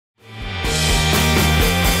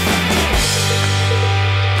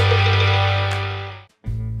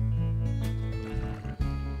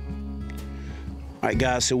All right,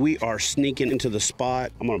 guys, so we are sneaking into the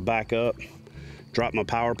spot. I'm gonna back up, drop my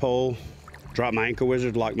power pole, drop my anchor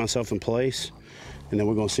wizard, lock myself in place, and then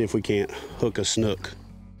we're gonna see if we can't hook a snook.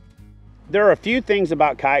 There are a few things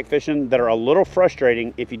about kayak fishing that are a little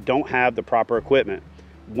frustrating if you don't have the proper equipment.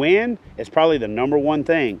 Wind is probably the #1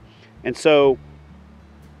 thing. And so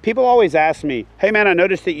people always ask me, hey man, I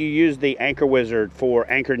noticed that you use the anchor wizard for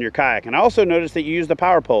anchoring your kayak. And I also noticed that you use the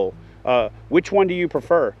power pole. Which one do you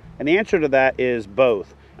prefer? And the answer to that is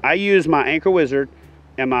both. I use my anchor wizard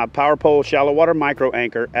and my power pole shallow water micro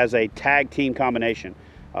anchor as a tag team combination.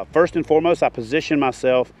 First and foremost, I position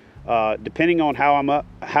myself depending on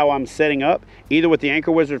how I'm setting up, either with the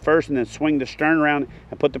anchor wizard first and then swing the stern around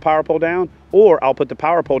and put the power pole down, or I'll put the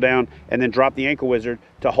power pole down and then drop the anchor wizard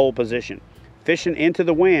to hold position. Fishing into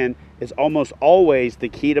the wind is almost always the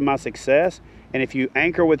key to my success. And if you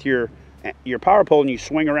anchor with your power pole and you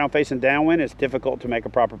swing around facing downwind, it's difficult to make a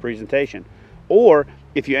proper presentation. Or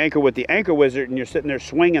if you anchor with the anchor wizard and you're sitting there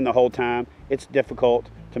swinging the whole time, it's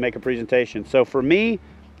difficult to make a presentation. So for me,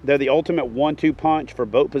 they're the ultimate 1-2 punch for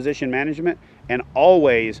boat position management, and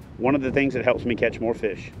always one of the things that helps me catch more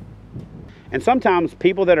fish. And sometimes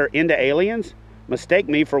people that are into aliens mistake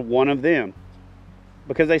me for one of them,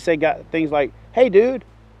 because they say things like, hey dude,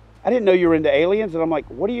 I didn't know you were into aliens. And I'm like,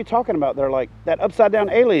 what are you talking about? They're like, that upside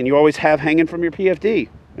down alien you always have hanging from your PFD.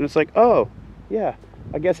 And it's like, oh yeah,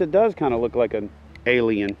 I guess it does kind of look like an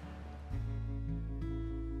alien.